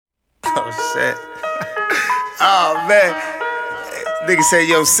shit. Oh, man. Nigga say,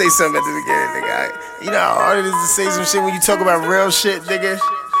 yo, say something at the beginning, nigga. You know how hard it is to say some shit when you talk about real shit, nigga?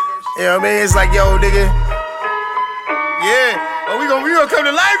 You know what I mean? It's like, yo, nigga. Yeah. Oh, we gonna come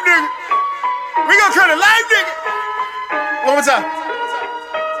to life, nigga. We gonna come to life, nigga. One more time.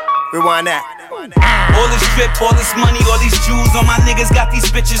 Rewind that. All this drip, all this money, all these jewels on my niggas got these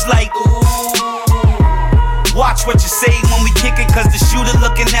bitches like, ooh. Watch what you say when we kick it, cause the shooter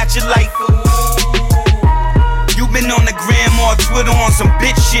looking at you like, ooh. You been on the gram or Twitter on some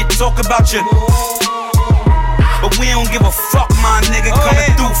bitch shit, talk about you. But we don't give a fuck, my nigga. Coming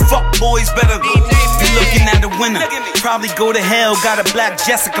through, fuck boys better be looking at a winner. Probably go to hell, got a black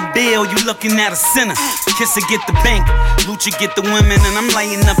Jessica Biel, you looking at a sinner. Kisser get the bank, Lucha get the women, and I'm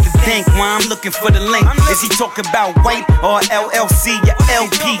lighting up the tank while I'm looking for the link. Is he talking about white or LLC or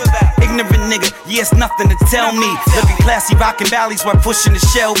LP? Ignorant nigga, yeah, it's nothing to tell me. Looking classy, rocking valleys while pushing the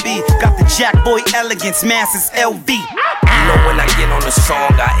Shelby. Got the Jack Boy elegance, masses LV. You know when I get on the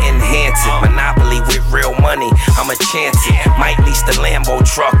song, I enhance it. Monopoly with real money, I'ma chance it. Might lease the Lambo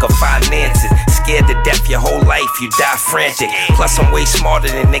truck or finance it. Scared to death your whole life, you die frantic. Plus I'm way smarter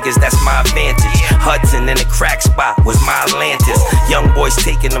than niggas, that's my advantage. Hudson in the crack spot was my Atlantis. Young boys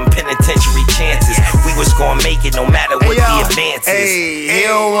taking them penitentiary chances. We was gonna make it no matter what the advances. Hey, he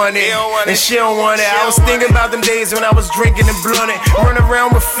don't want it, and she don't want it. I was thinking about them days when I was drinking and blunted. Run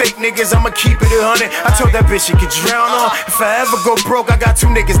around with fake niggas, I'ma keep it 100. I told that bitch she could drown on. If I ever go broke, I got 2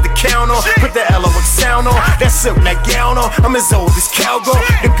 niggas to count on. Put the LOX sound on, that silk, that gown on. I'm as old as Calgo,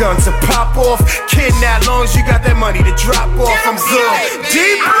 the guns will pop off. Kidnap long as you got that money to drop off. I'm good,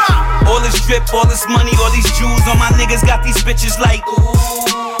 deep. All this drip, all this money, all these jewels on my niggas got these bitches like, ooh.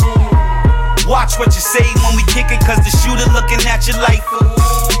 Watch what you say when we kick it, cause the shooter looking at you like, ooh.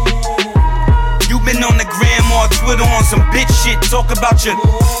 You been on the gram or Twitter on some bitch shit, talk about you.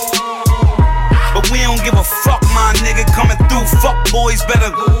 But we don't give a fuck, my nigga. Coming through, fuck boys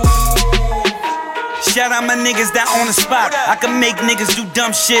better. Shout out my niggas that on the spot. I can make niggas do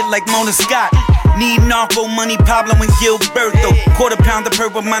dumb shit like Mona Scott. Need narco money, Pablo and Gilberto. Quarter pound of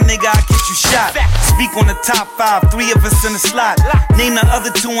purple, my nigga, I get you shot. Speak on the top 5, 3 of us in the slot. Name the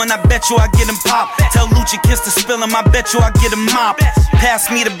other 2 and I bet you I get him pop. Tell Lucha Kiss to spill him, I bet you I get him mop. Pass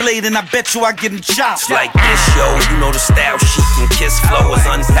me the blade and I bet you I get him chopped. Like this, yo, you know the style, Chic and Kiss flow is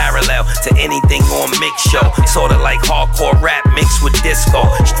unparalleled to anything on mix show. Sorta like hardcore rap mixed with disco.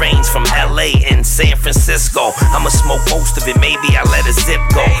 Strains from LA and San Francisco. I'ma smoke most of it, maybe I let a zip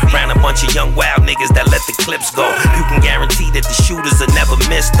go. Round a bunch of young wild niggas that let the clips go. You can guarantee that the shooters will never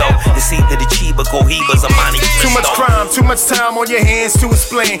miss though. It's either the Chiba, Cohibas, or Monte Cristo. Too much crime, too much time on your hands to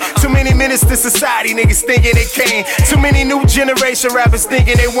explain. Too many minutes to society, niggas thinking they came. Too many new generation rappers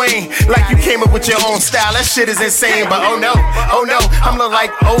thinking they Wayne. Like you came up with your own style, that shit is insane. But oh no, I'm look like,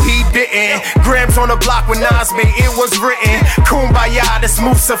 oh he didn't. Grams on the block when Nas made it was written. Kumbaya, this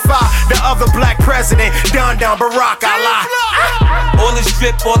Mustafa, the other black president. Down Barack Allah. All this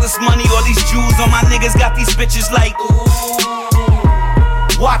drip, all this money, all these jewels on my niggas got these bitches like, ooh.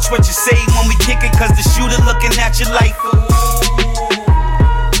 Watch what you say when we kick it, cause the shooter looking at you like, ooh.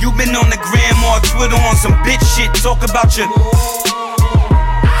 You been on the gram or Twitter on some bitch shit, talk about you.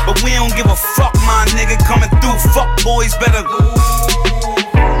 But we don't give a fuck, my nigga. Coming through, fuck boys better.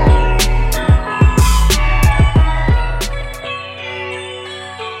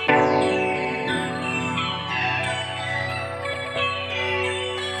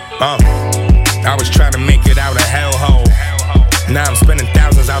 I was trying to make it out of hellhole. Now I'm spending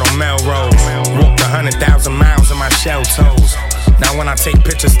thousands out on Melrose. Walked 100,000 miles on my shell toes. Now when I take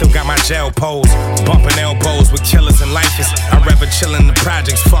pictures, still got my gel pose. Bumping elbows with killers and lifers. I'd rather chill in the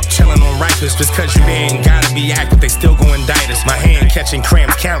projects, fuck chillin' on rifles. Just cause you there ain't gotta be active, they still gon' indict us. My hand catching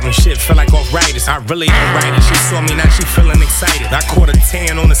cramps, counting shit, feel like arthritis. I really ain't right it, she saw me, now she feeling excited. I caught a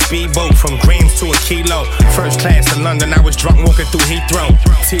tan on a speedboat, from grams to a kilo. First class to London, I was drunk walking through Heathrow.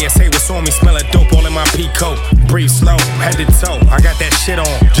 TSA was on me, smellin' dope all in my peacoat. Breathe slow, head to toe, I got that shit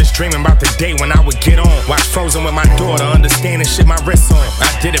on. Just dreaming about the day when I would get on. Watch Frozen with my daughter, understanding shit my wrist on.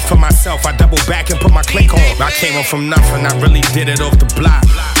 I did it for myself, I double back and put my click on. I came up from nothing, I really did it off the block.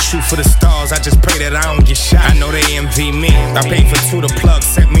 Shoot for the stars, I just pray that I don't get shot. I know they envy me, I paid for 2, the plug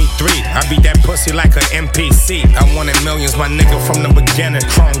sent me 3. I beat that pussy like an NPC. I wanted millions, my nigga, from the beginning.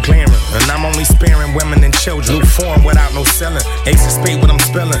 Chrome glaring, and I'm only sparing women and children. New form without no selling, ace of spade what I'm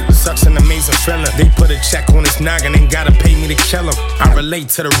spilling. Such an amazing feeling. They put a check on his noggin, ain't gotta pay me to kill him. I relate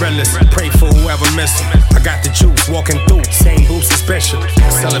to the realest, pray for whoever miss him. I got the juice, walking through, same boots as Bishop.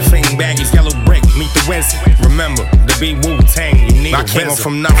 Cellophane baggies, yellow brick, meet the Wizard. Remember, the be Wu-Tang, you need I came up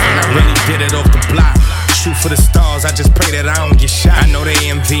from nothing, I really did it off the block. Shoot for the stars, I just pray that I don't get shot. I know they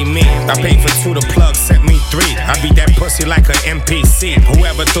envy me, I paid for 2, the plug sent me 3. I beat that pussy like an NPC.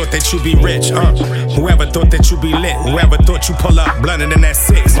 Whoever thought that you be rich, whoever thought that you be lit, whoever thought you pull up blunter than that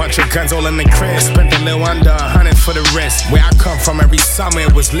 6. Bunch of guns all in the crib, spent a little under 100 for the wrist. Where I come from, every summer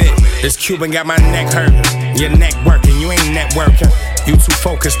it was lit. This Cuban got my neck hurting, your neck working, you ain't networking. You too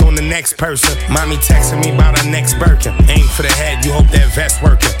focused on the next person. Mommy texting me about her next Birkin. Aim for the head, you hope that vest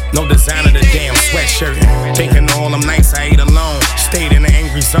working. No design of the damn sweatshirt. Thinking all them nights I ate alone. Stayed in the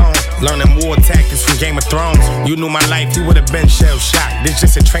angry zone, learning war tactics from Game of Thrones. You knew my life, you would've been shell-shocked. This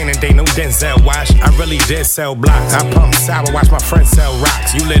just a training day, no Denzel wash. I really did sell blocks. I pumped sour, watch my friends sell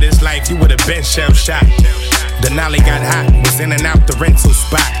rocks. You live this life, you would've been shell-shocked. Denali got hot, was in and out the rental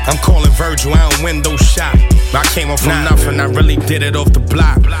spot. I'm calling Virgil, I don't window shop. I came up from nothing, I really did it off the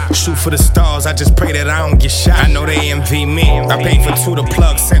block. Shoot for the stars, I just pray that I don't get shot. I know they envy me. I paid for 2, the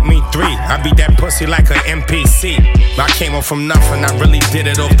plug sent me 3. I beat that pussy like an NPC. I came up from nothing, I really did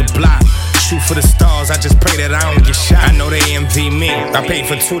it off the block. Shoot for the stars, I just pray that I don't get shot. I know they envy me. I paid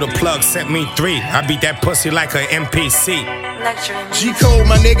for 2, the plug sent me 3. I beat that pussy like an NPC. G-Code,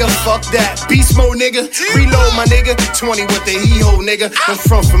 my nigga, fuck that. Beast mode, nigga. Reload, my nigga. 20 with the he-ho, nigga. Don't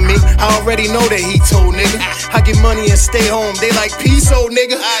front for me. I already know that he told, nigga. I get money and stay home. They like peace, old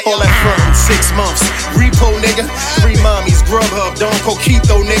nigga. All that front in 6 months. Repo, nigga. 3 mommies, Grubhub, Don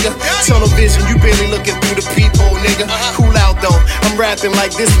Coquito, nigga. Tunnel vision, you barely looking through the peephole, nigga. Cool out, though. I'm rapping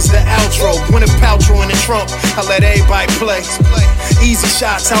like this was the outro. Gwyneth Paltrow in the trunk. I let everybody play. Easy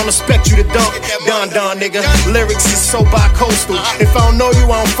shots, I don't expect you to dunk. Don, nigga. Lyrics is so bi-coastal. If I don't know you,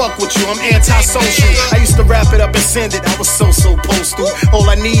 I don't fuck with you. I'm anti-social. I used to wrap it up and send it. I was so postal. All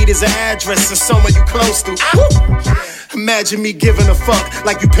I need is an address and somewhere you close to. Imagine me giving a fuck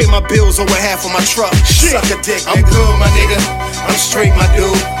like you pay my bills over half of my truck. Suck a dick, nigga. I'm good, my nigga. I'm straight, my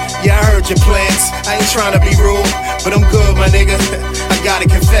dude. Yeah, I heard your plans. I ain't trying to be rude, but I'm good, my nigga. I gotta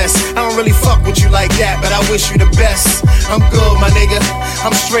confess, I don't really fuck with you like that, but I wish you the best. I'm good, my nigga.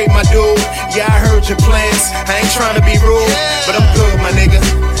 I'm straight, my dude. Yeah, I heard your plans. I ain't trying to be rude, but I'm good, my nigga.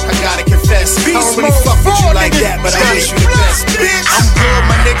 I gotta confess, I don't really fuck with you like that, but I wish you the best. I'm good,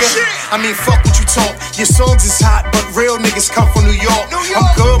 my nigga. I mean, fuck what you talk. Your songs is hot, but real niggas come from New York. I'm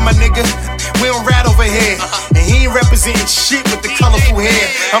good, my nigga. We don't rat over here, and he ain't representing shit with the colorful hair.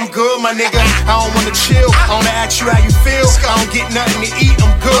 I'm good, my nigga. I don't wanna chill. I wanna ask you how you feel. I don't get nothing to eat.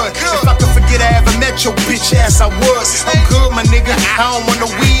 I'm good. If I could forget I ever met your bitch ass, I would. I'm good, my nigga. I don't want no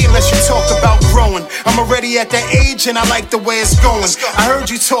weed unless you talk about growing. I'm already at that age, and I like the way it's going. I heard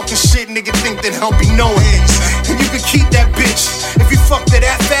you talking shit, nigga. Think that I'll be knowing. And you can keep that bitch. If you fucked her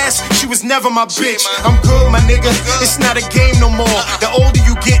that fast, she was never my bitch. I'm good, my nigga. It's not a game no more. The older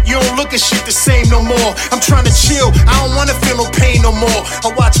you get, you don't look at shit the same no more. I'm trying to chill. I don't wanna feel no pain no more. I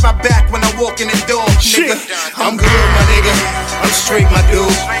watch my back when I walk in the door, nigga. I'm good, my nigga. I'm straight, my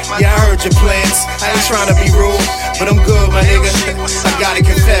dude. Yeah, I heard your plans. I ain't trying to be rude, but I'm good, my nigga. I gotta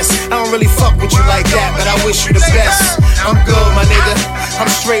confess, I don't really fuck with you like that, but I wish you the best. I'm good, my nigga. I'm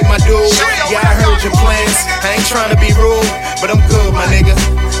straight, my dude. Yeah, I heard your plans. I ain't trying to be rude, but I'm good, my nigga.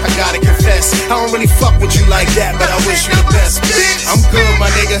 I gotta confess, I don't really fuck with you like that, but I wish you the best. I'm good, my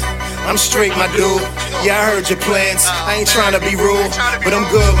nigga. I'm straight, my dude. Yeah, I heard your plans. I ain't trying to be rude, but I'm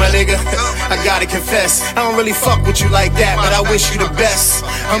good, my nigga. I gotta confess, I don't really fuck with you like that, but I wish you the best.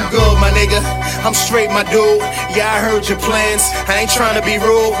 I'm good, my nigga. I'm straight, my dude. Yeah, I heard your plans. I ain't trying to be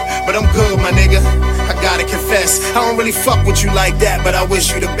rude, but I'm good, my nigga. I gotta confess, I don't really fuck with you like that, but I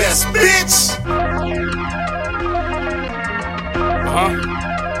wish you the best, bitch.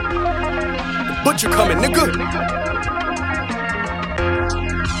 Butcher coming, nigga.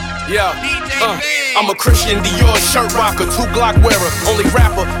 Yeah, I'm a Christian Dior shirt rocker, 2 Glock wearer. Only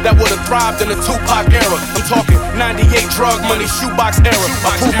rapper that would've thrived in the Tupac era. I'm talking 98 drug money, shoebox era.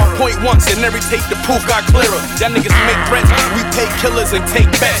 I proved my point once and every take the proof got clearer. Y'all niggas make threats, we pay killers and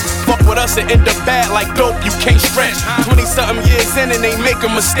take bets. Fuck with us and end up bad like dope, you can't stretch. 20-something years in and ain't make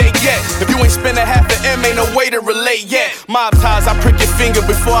a mistake yet. If you ain't spend a half an M, ain't no way to relate yet. Mob ties, I prick your finger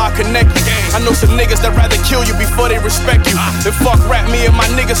before I connect you. I know some niggas that rather kill you before they respect you. Then fuck rap me and my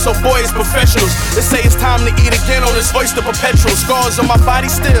niggas, so boy, it's professionals. They say it's time to eat again on this oyster perpetual. Scars on my body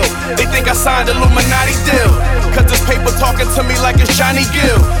still. They think I signed a Illuminati deal. Cause this paper talking to me like it's Johnny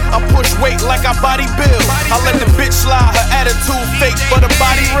Gill. I push weight like I body build. I let the bitch slide, her attitude fake, but her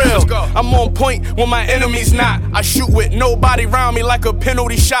body real. I'm on point when my enemy's not. I shoot with nobody round me like a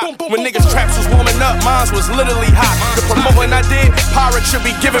penalty shot. When niggas' traps was warming up, mine was literally hot. The promoting I did, Pirate should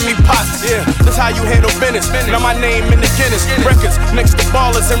be giving me pots. Yeah, that's how you handle business. Now my name in the Guinness records next to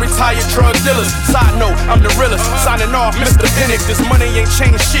ballers and retired drug dealers. Side note, I'm the realest. Signing off, Mr. Pinnock. This money ain't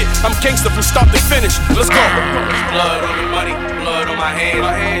changed shit. I'm gangster from start to finish. Let's go. Blood on the money, blood on my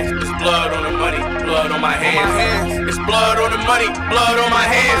hands. blood on the money, blood on my hands. It's blood on the money, blood on my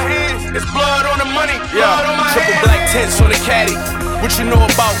hands. It's blood on the money, blood on my hands. Triple black tents on the caddy. What you know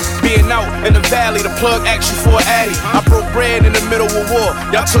about being out in the valley? The plug asked you for an addy. I broke bread in the middle of war.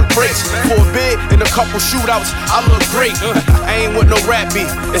 Y'all took breaks for a bid and a couple shootouts. I look great. I ain't with no rap beat.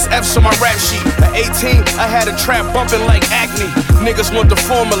 It's F's on my rap sheet. At 18, I had a trap bumping like acne. Niggas want the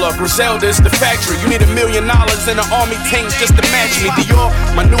formula. Griselda's the factory. You need $1 million in the army tanks just to match me. Dior,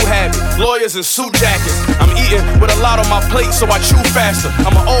 my new habit. Lawyers and suit jackets. I'm eating with a lot on my plate, so I chew faster.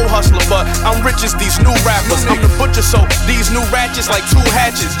 I'm an old hustler, but I'm rich as these new rappers. I'm the butcher, so these new ratchets like 2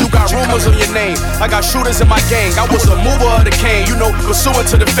 hatchets. You got rumors on your name. I got shooters in my gang. I was a mover of the cane, you know, pursuing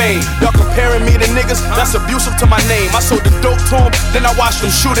to the fame. Y'all comparing me to niggas, that's abusive to my name. I sold the dope to them, then I watched them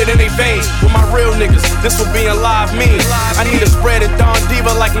shoot it in their veins. With my real niggas, this what being live mean. I need a spread at Don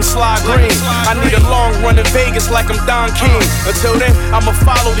Diva like I'm Sly Green. I need a long run in Vegas like I'm Don King. Until then, I'ma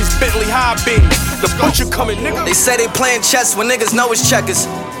follow these Bentley high beams. The butcher coming, nigga. They say they playing chess when niggas know it's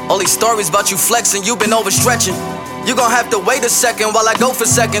checkers. All these stories about you flexing, you been overstretching. You gon' have to wait a second while I go for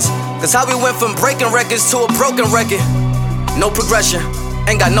seconds. Cause how we went from breaking records to a broken record. No progression,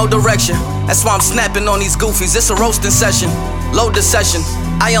 ain't got no direction. That's why I'm snapping on these goofies, it's a roasting session. Load the session,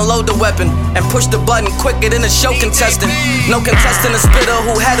 I unload the weapon and push the button quicker than a show contestant. No contestant, a spitter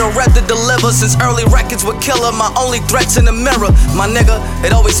who had a rep to deliver. Since early records were killer, my only threats in the mirror. My nigga,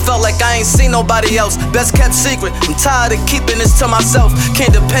 it always felt like I ain't seen nobody else. Best kept secret, I'm tired of keeping this to myself.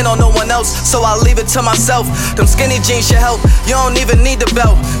 Can't depend on no one else, so I leave it to myself. Them skinny jeans should help, you don't even need the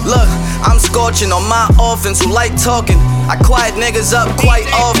belt. Look, I'm scorching on my orphans who like talking. I quiet niggas up quite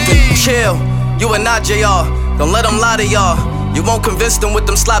often. Chill, you are not JR, don't let them lie to y'all. You won't convince them with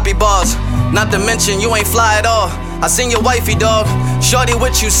them sloppy bars. Not to mention you ain't fly at all. I seen your wifey, dog. Shorty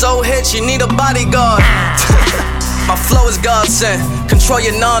with you so hit, she need a bodyguard. My flow is God sent. Control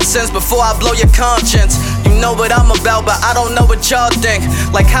your nonsense before I blow your conscience. You know what I'm about, but I don't know what y'all think.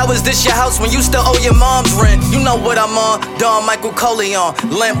 Like how is this your house when you still owe your mom's rent? You know what I'm on, Don Michael Corleone.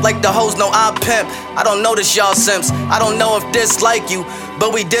 Limp like the hoes know I pimp. I don't notice y'all simps. I don't know if this like you,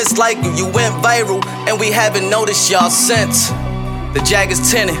 but we dislike you. You went viral, and we haven't noticed y'all since. The Jag is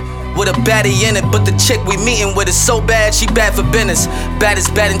tinted with a baddie in it, but the chick we meeting with is so bad, she bad for business. Bad as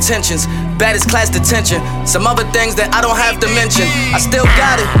bad intentions, bad as class detention. Some other things that I don't have to mention. I still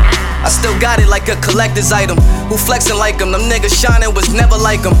got it like a collector's item. Who flexing like them? Them niggas shining was never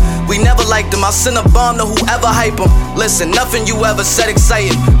like them. We never liked them. I'll send a bomb to whoever hype them. Listen, nothing you ever said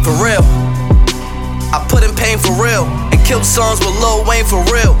exciting, for real. I put in pain for real and killed songs with Lil Wayne for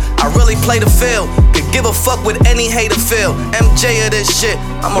real. I really play the field, could give a fuck what any hater feel. MJ of this shit,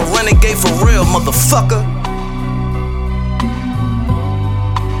 I'm a renegade for real, motherfucker.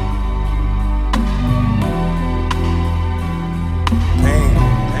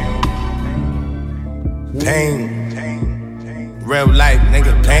 Pain, real life,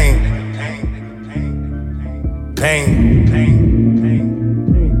 nigga, pain. Pain, pain,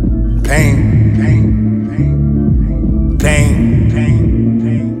 pain.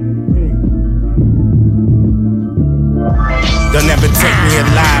 They'll never take me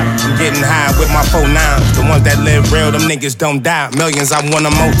alive. I'm getting high with my 4-9. The ones that live real, them niggas don't die. Millions, I want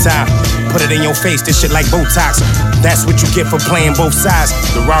a multi. Put it in your face, this shit like Botox. That's what you get for playing both sides.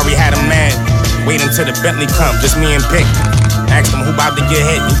 The Rari had him mad. Wait until the Bentley come, just me and Pick. Asked him who about to get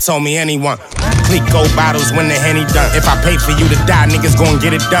hit, he told me anyone. Click gold bottles when the Henny done. If I pay for you to die, niggas gon'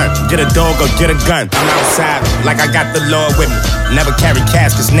 get it done. Get a dog or get a gun. I'm outside like I got the Lord with me. Never carry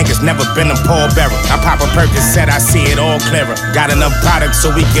cash cause niggas never been a pallbearer. I pop a Percocet, I see it all clearer. Got enough product so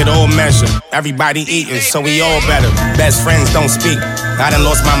we get all measured. Everybody eating so we all better. Best friends don't speak. I done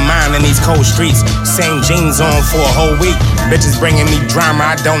lost my mind in these cold streets. Same jeans on for a whole week. Bitches bringing me drama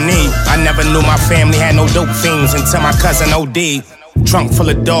I don't need. I never knew my family had no dope fiends until my cousin OD'd. Trunk full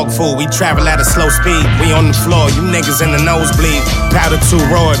of dog food, we travel at a slow speed. We on the floor, you niggas in the nosebleed. Powder too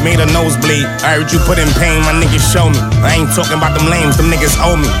raw, it made a nosebleed. I heard you put in pain, my niggas show me. I ain't talking about them lames, them niggas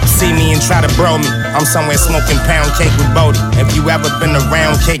owe me. See me and try to bro me. I'm somewhere smoking pound cake with Bodie. If you ever been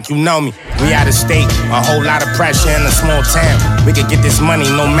around cake, you know me. We out of state, a whole lot of pressure in a small town. We could get this money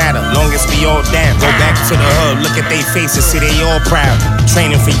no matter, long as we all down. Go back to the hood, look at they faces, see they all proud.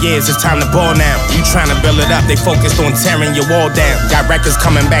 Training for years, it's time to ball now. You tryna build it up, they focused on tearing your wall down. Got records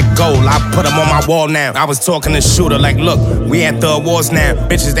coming back gold, I put them on my wall now. I was talking to Shooter like, look, we at the awards now.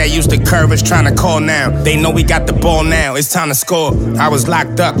 Bitches that used to curve us tryna call now. They know we got the ball now, it's time to score. I was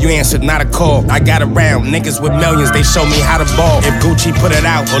locked up, you answered not a call. I got around, niggas with millions, they show me how to ball. If Gucci put it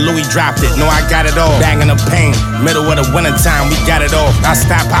out or Louis dropped it, No, I got it all. Bagging the pain, middle of the winter time, we got it off. I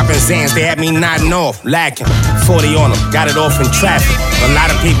stopped popping Zans, they had me nodding off. Lacking, 40 on them, got it off in traffic. A lot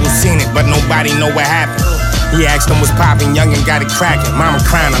of people seen it, but nobody know what happened. He asked them what's poppin', young and got it crackin'. Mama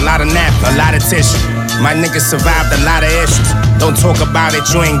crying, a lot of napping, a lot of tissue. My niggas survived a lot of issues. Don't talk about it,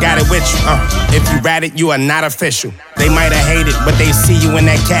 you ain't got it with you. If you rat it, you are not official. They might have hated, but they see you in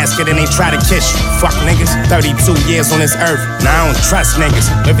that casket and they try to kiss you. Fuck niggas, 32 years on this earth. Now I don't trust niggas.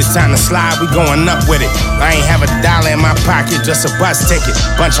 If it's time to slide, we going up with it. I ain't have $1 in my pocket, just a bus ticket.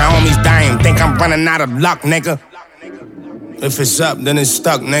 Bunch of homies dying, think I'm running out of luck, nigga. If it's up, then it's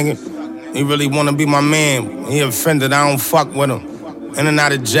stuck, nigga. He really wanna be my man. He offended, I don't fuck with him. In and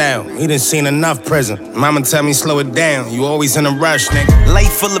out of jail, he done seen enough prison. Mama tell me slow it down, you always in a rush, nigga.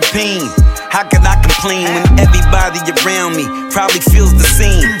 Life full of pain, how could I complain when everybody around me probably feels the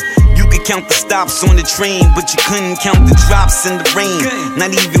same? You could count the stops on the train, but you couldn't count the drops in the rain.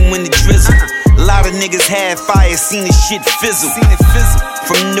 Not even when it drizzled. A lot of niggas had fire, seen this shit fizzle.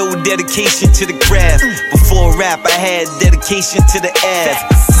 From no dedication to the craft. Before rap, I had dedication to the ad.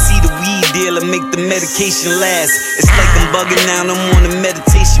 See the weed dealer make the medication last. It's like I'm bugging out, I'm on a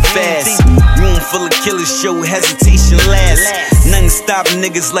meditation fast. Room full of killers, show hesitation last. Nothing stop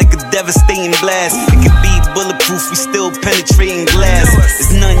niggas like a devastating blast. It could be bulletproof, we still penetrating glass.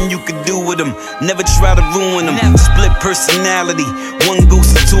 There's nothing you could do with them, never try to ruin them. Split personality, one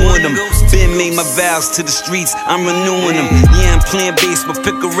ghost to two of them. Been made my vows to the streets, I'm renewing them. Yeah, I'm playing bass, but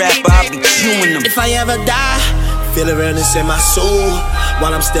pick a rapper, I'll be chewing them. If I ever die, feel the realness in my soul.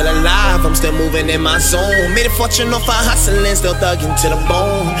 While I'm still alive, I'm still moving in my zone. Made a fortune off of hustling, still thugging to the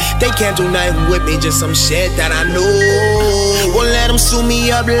bone. They can't do nothing with me, just some shit that I know. Won't let them sue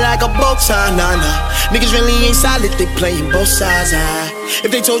me up like a bow tie, nah. Niggas really ain't solid, they playing both sides.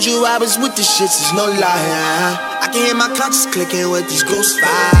 If they told you I was with the shits, it's no lie. I can hear my conscience clicking with these ghost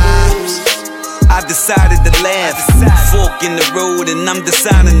vibes. I decided to laugh. Fork in the road and I'm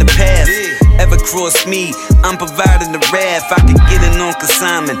deciding the path. Ever cross me, I'm providing the wrath. I could get in on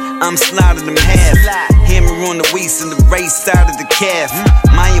consignment, I'm sliding them half. Hammer on the waist and the right side of the calf.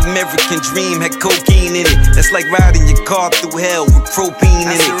 My American dream had cocaine in it. That's like riding your car through hell with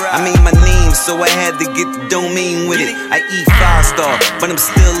propane in it. I made my name, so I had to get the domain with it. I eat 5-star, but I'm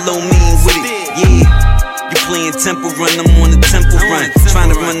still low mean with it. Yeah. You playing temple run, I'm on a temple run. Trying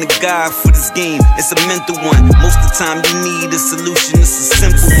to run the guide for this game, it's a mental one. Most of the time you need a solution, it's a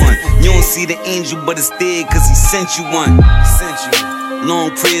simple one. You don't see the angel, but it's there cause he sent you one.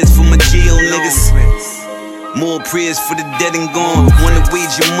 Long prayers for my jail niggas, more prayers for the dead and gone. Wanna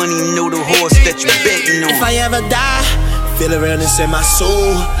wager money, know the horse that you betting on. If I ever die, feel the realness in my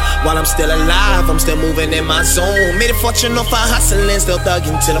soul. While I'm still alive, I'm still moving in my zone. Made a fortune off of hustling, still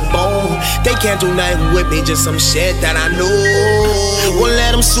thugging to the bone. They can't do nothing with me, just some shit that I know. Won't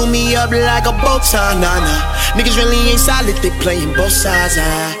let them sue me up like a bow tie, nah. Niggas really ain't solid, they playing both sides.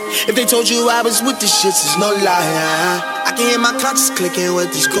 If they told you I was with the shits, it's no lie. I can hear my conscience clicking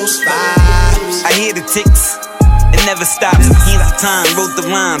with these ghost vibes. I hear the ticks, it never stops. Hands of time, wrote the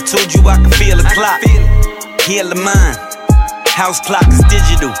rhyme, told you I could feel the clock. Heal the mind. House clock is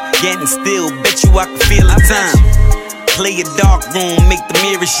digital, getting still, bet you I can feel the time. Play a dark room, make the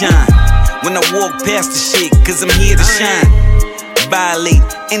mirror shine. When I walk past the shit, cause I'm here to shine. Violate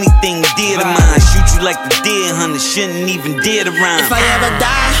anything dear to mine. Shoot you like the deer hunter, shouldn't even dare to rhyme. If I ever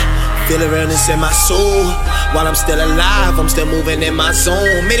die, feel the realness in my soul. While I'm still alive, I'm still moving in my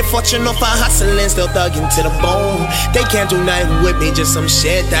zone. Made a fortune off of hustling, still thugging to the bone. They can't do nothing with me, just some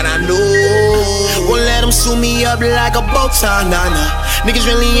shit that I know. Won't let them sue me up like a bow tie, nah. Niggas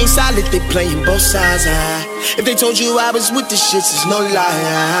really ain't solid, they playing both sides. If they told you I was with the shits, it's no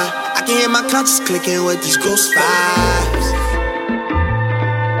lie. I can hear my conscience clicking with these ghost vibes.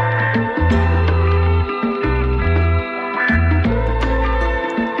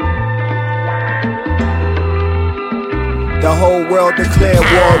 The whole world declared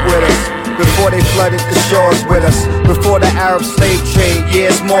war with us before they flooded the shores with us. Before the Arab slave trade,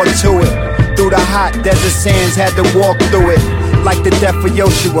 yeah, it's more to it. Through the hot desert sands, had to walk through it. Like the death of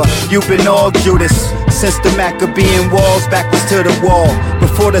Joshua, you've been all Judas. Since the Maccabean walls, backwards to the wall.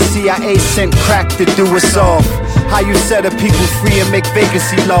 Before the CIA sent crack to do us off. How you set the people free and make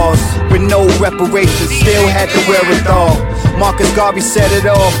vacancy laws. With no reparations, still had the wherewithal. Marcus Garvey set it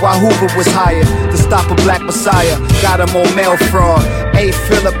off while Hoover was hired to stop a black messiah, got him on mail fraud. A.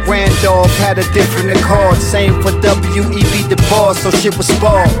 Philip Randolph had a different accord. Same for W.E.B. Du Bois, so shit was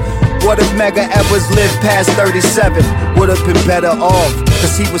spoiled. What if Medgar Evers lived past 37? Would've been better off,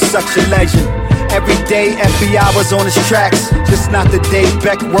 cause he was such a legend. Every day FBI was on his tracks, just not the day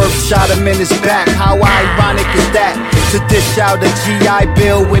Beckworth shot him in his back. How ironic is that, to dish out a GI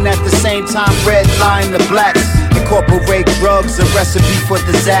Bill when at the same time redline the blacks. Incorporate drugs, a recipe for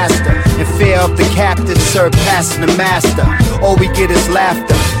disaster, and fear of the captive surpassing the master. All we get is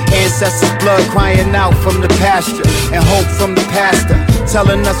laughter, ancestors' blood crying out from the pasture, and hope from the pastor,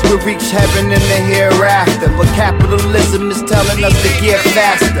 telling us we'll reach heaven in the hereafter. But capitalism is telling us to get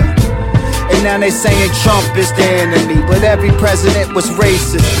faster. And now they saying Trump is the enemy, but every president was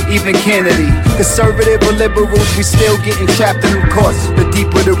racist, even Kennedy. Conservative or liberals, we still getting trapped in them courts. The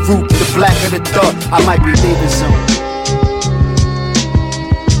deeper the root, the blacker the thought. I might be leaving soon.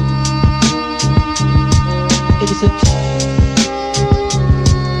 It is a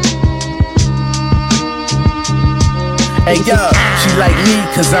Hey yo, she like me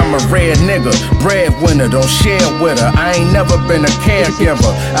cause I'm a rare nigga. Breadwinner, don't share with her. I ain't never been a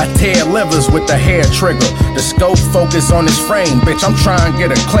caregiver. I tear livers with the hair trigger. The scope focus on this frame, bitch, I'm trying to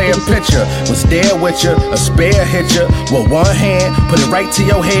get a clear picture. Was there with you, a spare hit you. With one hand, put it right to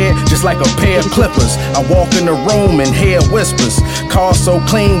your head, just like a pair of clippers. I walk in the room and hear whispers. Car so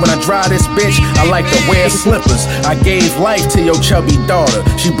clean when I drive this bitch, I like to wear slippers. I gave life to your chubby daughter.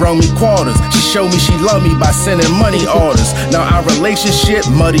 She brought me quarters. She showed me she loved me by sending money orders. Now our relationship,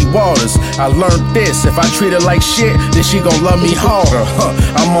 muddy waters. I learned this, if I treat her like shit, then she gon' love me harder.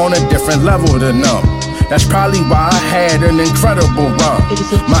 I'm on a different level than them. That's probably why I had an incredible run.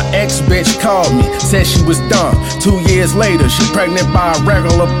 My ex-bitch called me, said she was done. 2 years later, she pregnant by a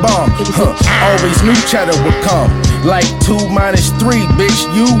regular bum. Always knew cheddar would come. Like 2 minus 3, bitch,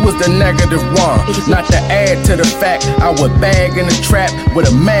 you was the negative one. Not to add to the fact, I would bag in the trap with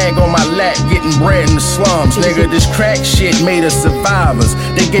a mag on my lap, getting bread in the slums. Nigga, this crack shit made us survivors.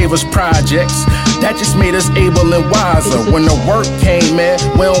 They gave us projects, that just made us able and wiser. When the work came in,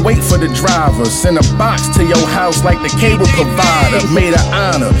 we don't wait for the driver. Send a box to your house like the cable provider. Made an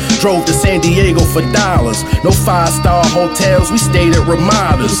honor, drove to San Diego for dollars. No 5-star hotels, we stayed at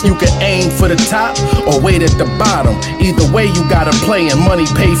Ramadas. You can aim for the top or wait at the bottom. Either way you gotta play and money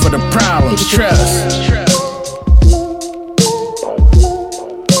pay for the problems. Trust.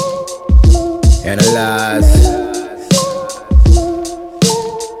 Analyze.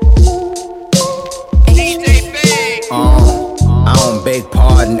 I don't beg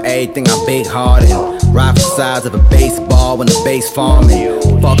pardon, everything I beg hard in. Rock the size of a baseball when the base farming.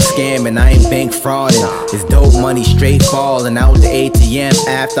 Fuck scamming, I ain't bank frauding. It's dope money straight falling out the ATM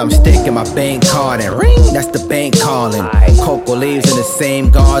after I'm sticking my bank card in. Ring, that's the bank calling. Cocoa leaves in the same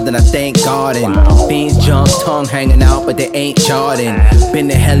garden, I thank garden. Fiends jump, tongue hanging out, but they ain't charting. Been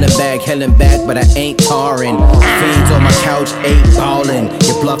to hell and back, but I ain't tarring. Fiends on my couch, ain't ballin'.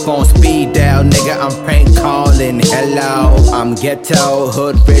 Your bluff on speed dial, nigga, I'm prank calling. Hello, I'm ghetto,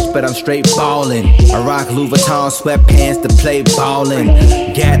 hood rich, but I'm straight ballin'. I rock Louis Vuitton sweatpants to play ballin'.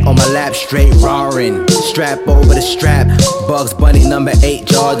 Gat on my lap, straight roaring. Strap over the strap. Bugs Bunny number 8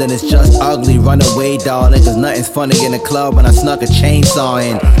 Jordan. It's just ugly, run away, darling. Cause nothing's funny in the club when I snuck a chainsaw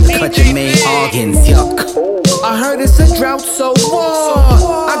in. Cut your main organs, yuck. I heard it's a drought, so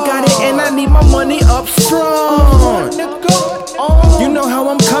what? I got it and I need my money up front. You know how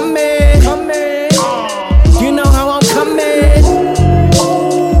I'm coming. You know how I'm coming.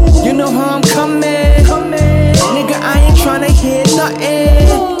 You know how I'm coming. Nigga, I ain't tryna hear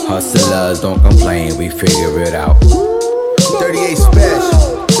nothing. Hustlers don't complain, we figure it out. 38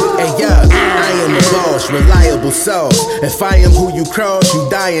 special. Hey yo, I am the boss, reliable sauce. If I am who you cross, you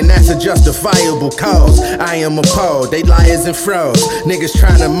dying, that's a justifiable cause. I am appalled, they liars and frauds. Niggas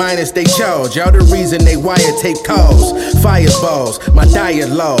tryna minus they charge. Y'all the reason they wiretape calls. Fireballs, my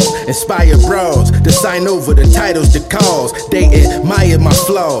dialogue. Inspire bros to sign over the titles to cause. They admire my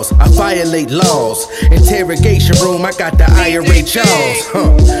flaws, I violate laws. Interrogation room, I got the IRA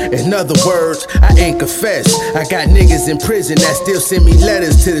Charles. In other words, I ain't confessed. I got niggas in prison that still send me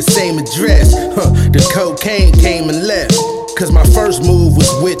letters to the same address. The cocaine came and left. Cause my first move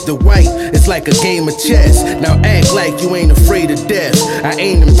was with the white. It's like a game of chess. Now act like you ain't afraid of death. I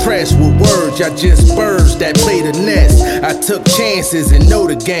ain't impressed with words, y'all just birds that play the nest. I took chances and know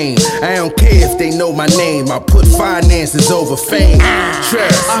the game. I don't care if they know my name. I put finances over fame.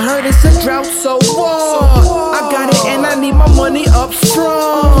 Trust. I heard it's a drought, so what? I got it and I need my money up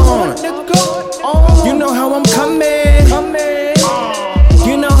front. You know how I'm coming.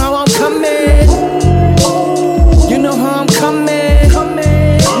 You know how I'm coming. You know how I'm coming.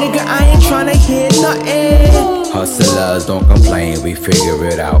 Nigga, I ain't tryna hear nothing. Hustlers don't complain, we figure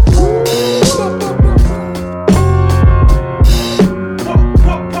it out.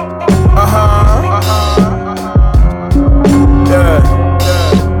 Yeah.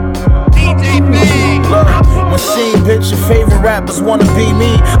 rappers wanna be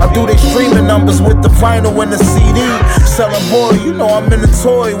me. I do they streaming numbers with the vinyl and the CD. Selling boy, you know I'm in the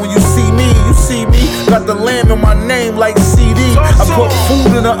toy. When you see me, got the lamb in my name like CD. I put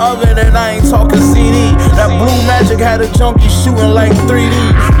food in the oven and I ain't talking CD. That Blue Magic had a junkie shooting like 3D.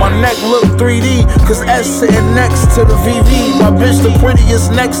 My neck look 3D, cause S sitting next to the VV. My bitch the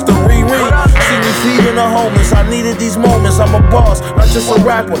prettiest next to Riri. See me feeding the homeless, I needed these moments. I'm a boss, not just a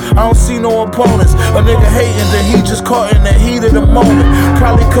rapper, I don't see no opponents. A nigga hating that he just caught in the heat of the moment.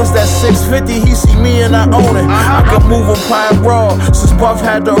 Probably cause that 650, he see me and I own it. I can move a pie raw, since Buff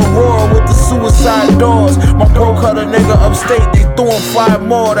had the Aurora with the suicide doors. My bro cut a nigga upstate, they threw him 5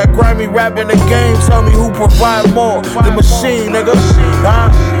 more. That grimy rap in the game, tell me who provide more. The machine, nigga,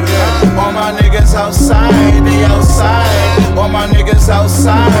 All my niggas outside, they outside. All my niggas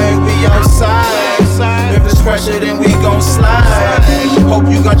outside, we outside. If it's pressure, then we gon' slide. Hope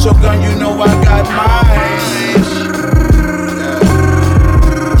you got your gun, you know I got mine.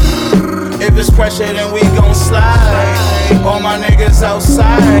 If it's pressure, then we gon' slide. All my niggas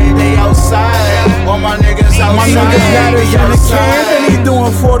outside, they outside. All my niggas outside. My nigga got his in the can and he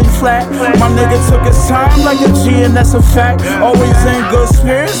doing 40 flat. My nigga took his time like a G and that's a fact. Always in good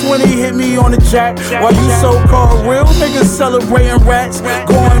spirits when he hit me on the jack. While you so-called real niggas celebrating rats.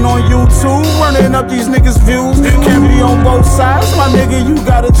 Going on YouTube, running up these niggas' views. Can't be on both sides, my nigga, you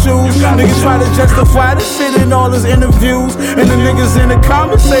gotta choose. Niggas try to justify this shit in all his interviews. And the niggas in the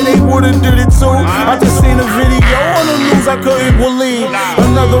comments say they would've did it too. I just seen a video on the news I couldn't believe.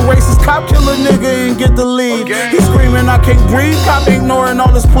 Another racist cop kill a nigga and get the lead. He screaming I can't breathe, cop ignoring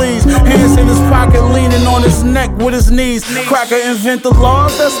all his pleas. Hands in his pocket, leaning on his neck with his knees. Cracker invent the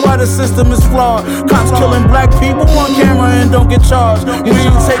laws, that's why the system is flawed. Cops killing black people on camera and don't get charged. We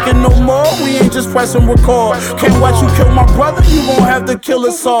ain't taking no more, we ain't just pressing record. Can't watch you kill my brother, you gon' have to kill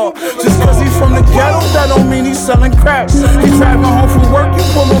us all. Just cause he from the ghetto, that don't mean he's selling crack. He driving home from work, you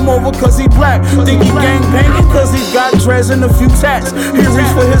pull him over cause he black. Think he gang banging cause he got dreads and a few tats. He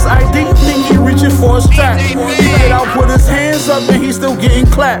reach for his ID, think he reaching for a strap. He get out, put his hands up and he still getting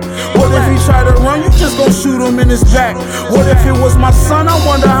clapped. What if he try to run, you just gon' shoot him in his back. What if it was my son, I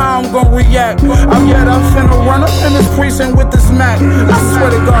wonder how I'm gon' react. I'm finna run up in this precinct with this Mac. I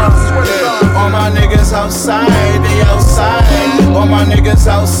swear to God. All my niggas outside, they outside. All my niggas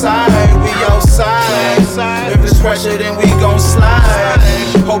outside, we outside. If it's pressure, then we gon' slide.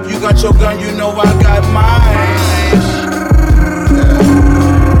 Hope you got your gun, you know I got mine.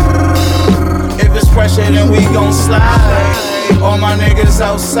 If it's pressure, then we gon' slide. All my niggas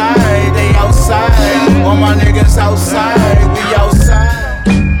outside, they outside. All my niggas outside, we outside.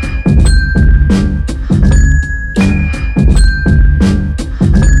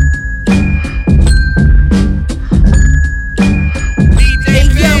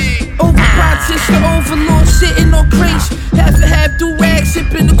 Overlord sitting on crates, half and half do-rag,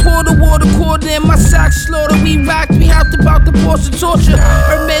 sipping the quarter in my socks slaughter. We rock me out about the force of torture.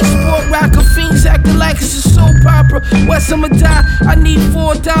 Hermes sport rocker, fiends acting like it's a soap opera. West I'ma die, I need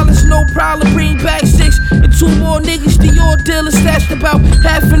 $4, no problem. Bring back 6 and 2 more niggas. The old dealer stashed about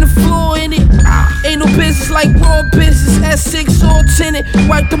half in the floor in it. Ain't no business like raw business. S6 all tinted,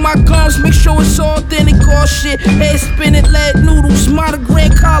 wiped on my gums, make sure it's all authentic. All shit, head spinning, lead noodles,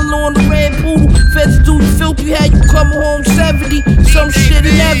 monogram collar on the red poodle. Feds do you filthy, how you come home 70. Some shit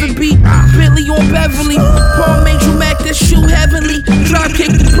it never be. Billy on Beverly, Paul Major Mac, that shoe heavenly. Drop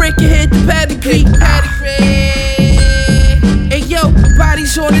kick the brick and hit the pedigree. Hey yo,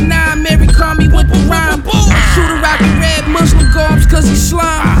 bodies on the 9, Mary call me with the rhyme. Shooter rockin' red Muslim garbs cause he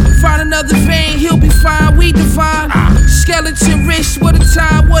slime. Find another vein, he'll be fine, we divine. Skeleton wrist, what a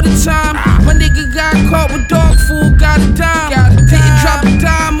time, what a time. My nigga got caught with dog food, got a dime. Didn't drop a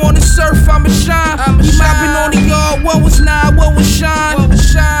dime on the surf, I'ma shine. He mopping on the yard, what was 9, what was shine?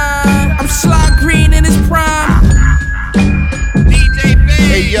 I'm Sly Green in his prime.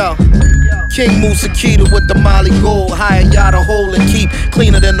 Hey yo, King Musakita with the Molly Gold. Hire yada hole and keep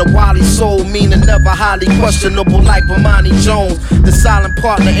cleaner than the Wally soul. Meaning never highly questionable like Bomani Jones. The silent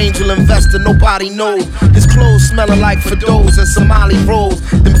partner, angel investor, nobody knows. His clothes smelling like Fados and Somali rolls.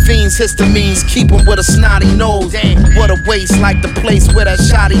 Them fiends histamines keep him with a snotty nose. What a waste, like the place where that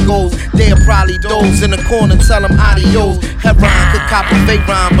shotty goes. They'll probably doze in the corner, tell him adios. Heron could cop a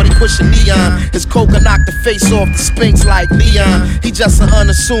Veyron, but he pushing neon. His coca knocked the face off the Sphinx like Leon. He just an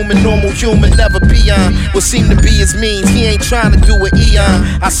unassuming normal human. and never beyond what seemed to be his means. He ain't trying to do an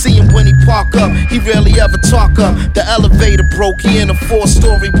Eon. I see him when he park up, he rarely ever talk up. The elevator broke, he in a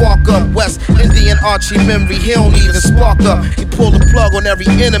 4-story walk up. West Indian Archie memory, he don't even spark up. He pulled the plug on every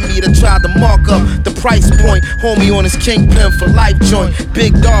enemy that tried to mark up the price point. Homie on his kingpin for life joint.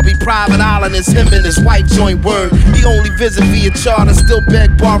 Big Darby, private island is him and his wife joint. Word, he only visit via charter, still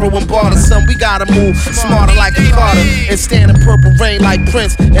beg, borrow, and barter. Son, we gotta move smarter like a Carter and stand in purple rain like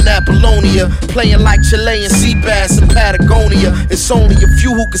Prince in Apollonia, playing like Chilean sea bass in Patagonia. It's only a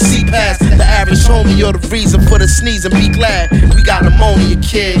few who can see past the average homie. You're the reason for the sneeze and be glad we got pneumonia,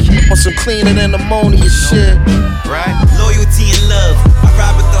 kid. On some cleaner than ammonia shit. Right? Loyalty and love. I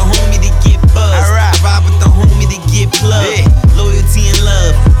ride with the homie to get buzzed. I ride with the homie to get plugged. Loyalty and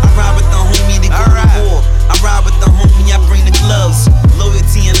love. I ride with the homie to go to war. I ride with the homie, I bring the gloves.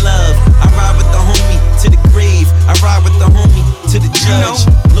 Loyalty and love. I ride with the homie to the grave. I ride with the homie to the judge.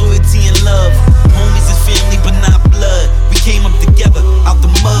 Loyalty and love. Homies is family but not blood. We came up together out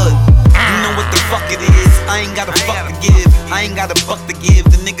the mud. You know what the fuck it is. I ain't got a fuck to give. I ain't got a buck to give.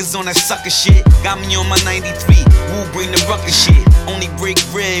 The niggas on that sucker shit got me on my 93. Woo, bring the ruckus shit. Only break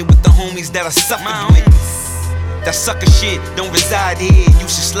bread with the homies that I suffered with. That sucker shit don't reside here. You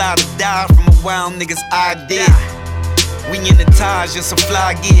should slide or die from a wild nigga's idea. We in the Taj and some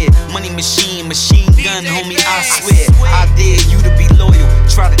fly gear. Money machine, machine gun, homie, I swear. I dare you to be loyal,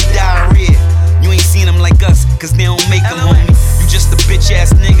 try to diarrhea. You ain't seen them like us, cause they don't make them, homie. You just a bitch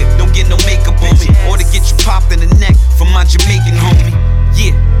ass nigga, don't get no makeup on me. Or to get you popped in the neck from my Jamaican homie.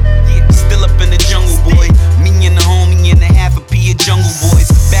 Yeah, still up in the jungle, boy. Me and the homie and a half a P of jungle boys.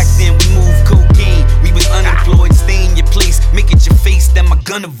 Back then we moved cocaine, we was unemployed. Stay in your place, make it your face that my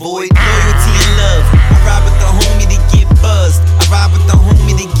gun avoid. Loyalty and love, I ride with the homie to get buzzed. I ride with the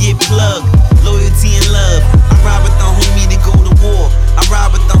homie to get plugged. Loyalty and love, I ride with the homie to go to war. I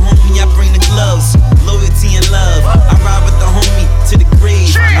ride with the homie, I bring the gloves. Loyalty and love, I ride with the homie to the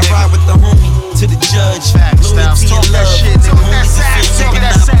grave. I ride with the homie to the judge. Loyalty and love, the homies are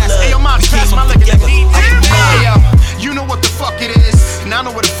family but not blood. We came up together out the mud. You know what the fuck it is, and I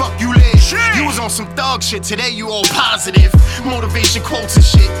know where the fuck you live. You was on some thug shit, today you all positive. Motivation quotes and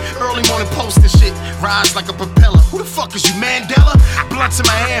shit, early morning post and shit. Rise like a propeller, who the fuck is you, Mandela? Blunts in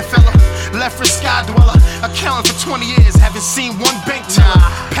my hand, fella, left for sky dweller. Accounting for 20 years, haven't seen one bank teller.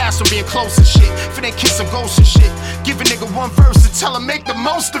 Pass on being close and shit, for they kiss some ghosts and shit. Give a nigga one verse and tell him make the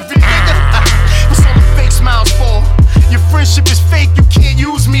most of it, nigga. What's all the fake smiles for? Your friendship is fake, you can't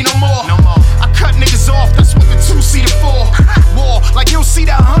use me no more. I cut niggas off, that's what the two-seater for. War, like you'll see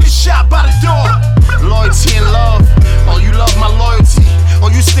that 100 shot by the door. Loyalty and love, oh you love my loyalty,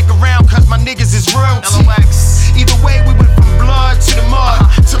 or you stick around cause my niggas is royalty. Either way we went from blood to the mud,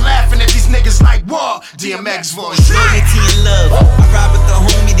 to laughing at these niggas like what? DMX voice. Loyalty and love, I ride with the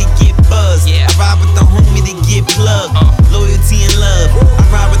homie to get buzzed. I ride with the homie to get plugged. Loyalty and love, I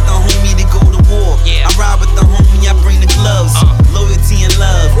ride with the homie to go to war. I ride with the homie, I bring the gloves. Loyalty and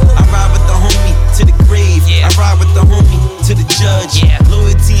love, I ride with the homie to the grave. I ride with the homie to the judge.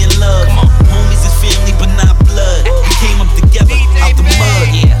 Loyalty and love, homies is family but not blood. We came up together out the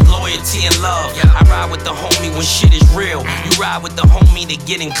mud. Loyalty and love, I ride with the homie when shit is real. You ride with the homie to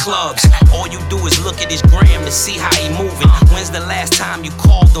get in clubs. All you do is look at his gram to see how he moving. When's the last time you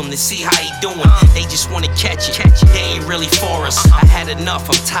called them to see how he doing? They just wanna catch it, they ain't really for us. I had enough,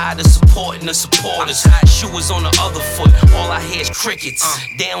 I'm tired of supporting the supporters. Shoe is on the other foot, all I hear is crickets.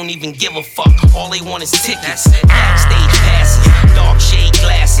 They don't even give a fuck, all they want is tickets. Backstage passes, dark shade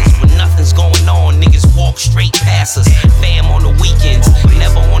glasses. When nothing's going on, niggas walk straight past us. Fam on the weekends,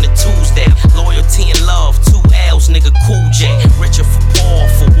 never on a Tuesday. Loyalty and love, 2 L's, nigga, Cool J. Richer for poor,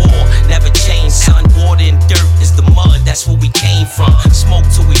 for war, never change, son. Water and dirt is the mud, that's where we came from. Smoke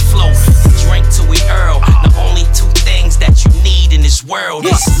till we float, drink till we earl. The only 2 things that you need in this world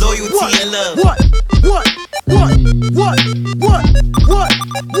is loyalty and love.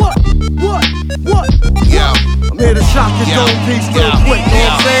 Yo, I'm here to shock the dome piece real quick, know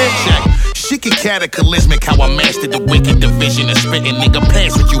what I'm saying? Check. Shit get cataclysmic, how I mastered the wicked division and spitting, nigga,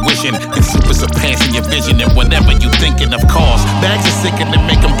 pass what you wishing. And super surpassing your vision and whatever you thinking of cause. Bags are sick and they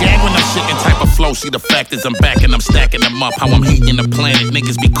make them gag when I'm shitting type of flow. See the fact is I'm back and I'm stacking them up. How I'm heating the planet,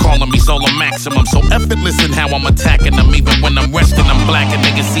 niggas be calling me solar maximum. So effortless in how I'm attacking them. Even when I'm resting, I'm black and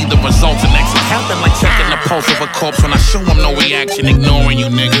niggas see the results and exit. Happen like checking the pulse of a corpse when I show them no reaction, ignoring you,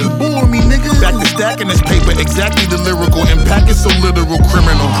 nigga. You boring me, nigga. Back to stacking this paper, exactly the lyrical impact is so literal,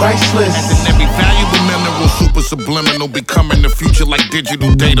 criminal. Priceless. Every valuable mineral, super subliminal, becoming the future like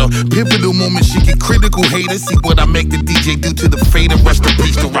digital data. Pivotal moments, she get critical haters. See what I make the DJ do to the fader. Rest in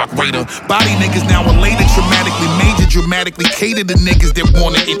peace to rock raider. Body niggas now elated, traumatically major, dramatically cater to niggas that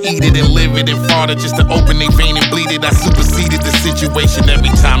want it and eat it and live it and fought it just to open their vein and bleed it. I superseded the situation every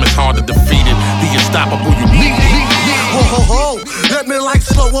time, it's hard to defeat it. The unstoppable, you need it. Ho ho ho, let me like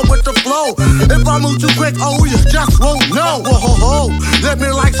slow up with the flow. If I move too quick, oh you just won't know. Ho ho ho, let me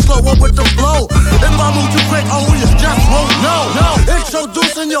like slow up with the flow. If I move too quick, oh you just won't know.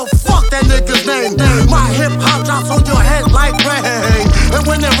 Introducing your fuck that nigga's name. My hip hop drops on your head like rain. And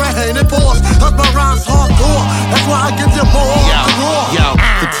when it rain, it pours, cause my rhymes hardcore. That's why I give you more. Yo,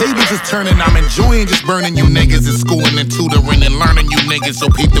 the tables is turning, I'm enjoying just burning you niggas and schooling and tutoring and learning you niggas. So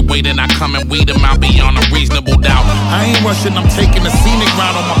peep the way that I come and weed them out beyond a reasonable doubt. I ain't rushing, I'm taking a scenic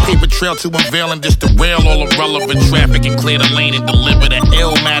route on my paper trail to unveil and just derail all irrelevant traffic and clear the lane and deliver the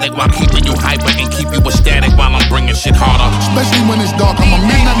illmatic while keeping you hyper and keep you ecstatic while I'm bringing shit harder. Especially when it's dark, I'm a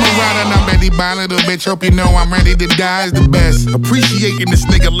midnight marauder and I'm ready by a little bitch. Hope you know I'm ready to die is the best. Appreciating this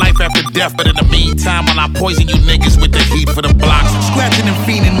nigga life after death, but in the meantime, while I poison you niggas with the heat for the blocks, scratching and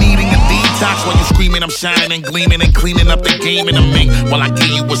fiending, needing a detox while you screaming, I'm shining and gleaming and cleaning up the game in the mink. While I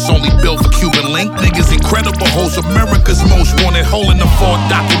give you what's only built for Cuban link, niggas incredible hoes, America's most wanted, hole in the fort,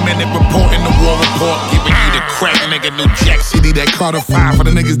 documented, reporting the war report, giving you the crack, nigga, New Jack City, that Carter 5 for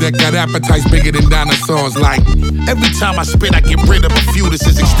the niggas that got appetites bigger than dinosaurs. Like every time I spit, I get rid of a few. This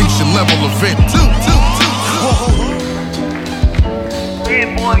is extinction level event.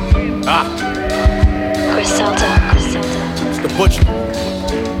 Griselda. It's the Butcher.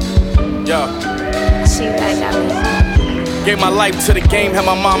 Yo. See you right now. Gave my life to the game, had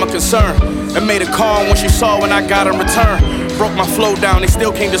my mama concerned. And made a call when she saw when I got in return. Broke my flow down, they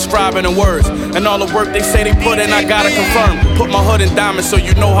still can't describe it in words. And all the work they say they put in, I gotta confirm. Put my hood in diamonds so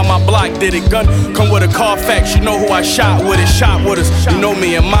you know how my block did it. Gun come with a Carfax, you know who I shot with it. Shot with us, you know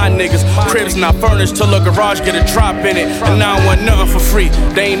me and my niggas. Cribs not furnished till a garage get a drop in it. And now I want nothing for free.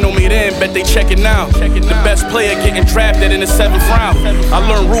 They ain't know me then, bet they check it now. The best player getting drafted in the 7th round. I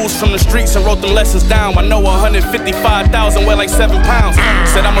learned rules from the streets and wrote them lessons down. I know 155,000 weigh like 7 pounds.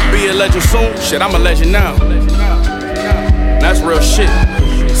 Said I'ma be a legend soon, shit, I'm a legend now. That's real shit.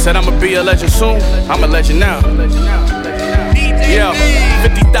 Said I'ma be a legend soon, I'm a legend now. Yeah,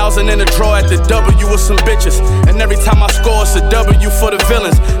 50,000 in the draw at the W with some bitches. And every time I score, it's a W for the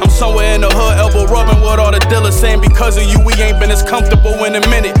villains. I'm somewhere in the hood, elbow rubbing with all the dealers, saying because of you, we ain't been as comfortable in a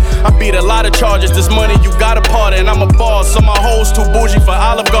minute. I beat a lot of charges, this money you got a part in. I'm a boss, so my hoes too bougie for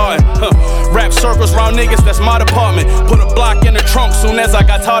Olive Garden. Rap circles round niggas, that's my department. Put a block in the trunk soon as I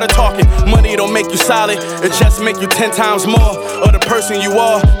got tired of talking. Money don't make you solid, it just make you 10 times more of the person you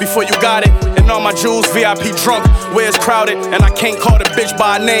are before you got it. And all my jewels VIP drunk, where it's crowded. And I can't call the bitch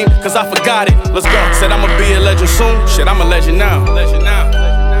by a name, cause I forgot it. Let's go. Said I'ma be a legend soon, shit, I'm a legend now.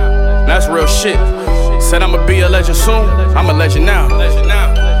 That's real shit. Said I'ma be a legend soon, I'm a legend now.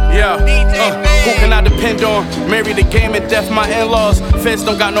 Yeah, who can I depend on? Married the game and death, my in-laws. Feds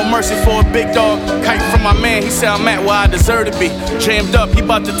don't got no mercy for a big dog. Kite from my man, he said I'm at where I deserve to be. Jammed up, he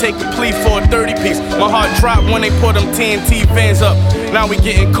about to take a plea for a 30 piece. My heart dropped when they put them TNT fans up. Now we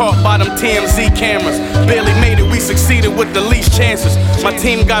getting caught by them TMZ cameras. Barely made it, we succeeded with the least chances. My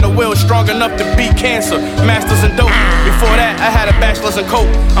team got a will strong enough to beat cancer. Masters in dope. Before that, I had a bachelor's in coke.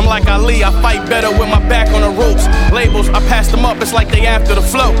 I'm like Ali, I fight better with my back on the ropes. Labels, I passed them up, it's like they after the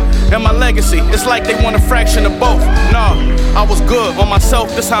flow. And my legacy, it's like they want a fraction of both. Nah, I was good on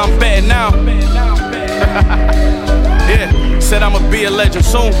myself, this how I'm betting now. Yeah, said I'ma be a legend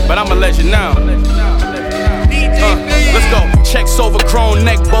soon, but I'm a legend now. Let's go. Checks overgrown,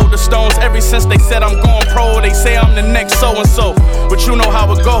 neck boulder stones. Ever since they said I'm going pro, they say I'm the next so-and-so. But you know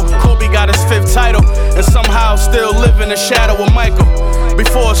how it go. Kobe got his 5th title, and somehow still live in the shadow of Michael.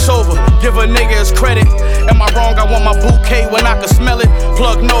 Before it's over, give a nigga his credit. Am I wrong? I want my bouquet when I can smell it.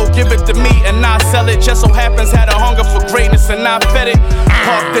 Plug no, give it to me and I sell it. Just so happens had a hunger for greatness and I fed it.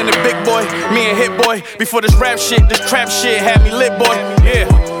 Parked in the big boy, me and Hit Boy. Before this rap shit, this trap shit had me lit, boy. Yeah.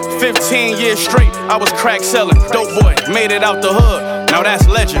 15 years straight, I was crack selling. Dope boy, made it out the hood. Now that's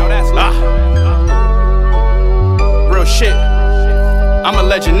legend. Real shit. I'm a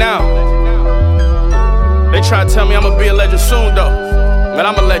legend now. They try to tell me I'ma be a legend soon though. But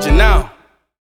I'm a legend now.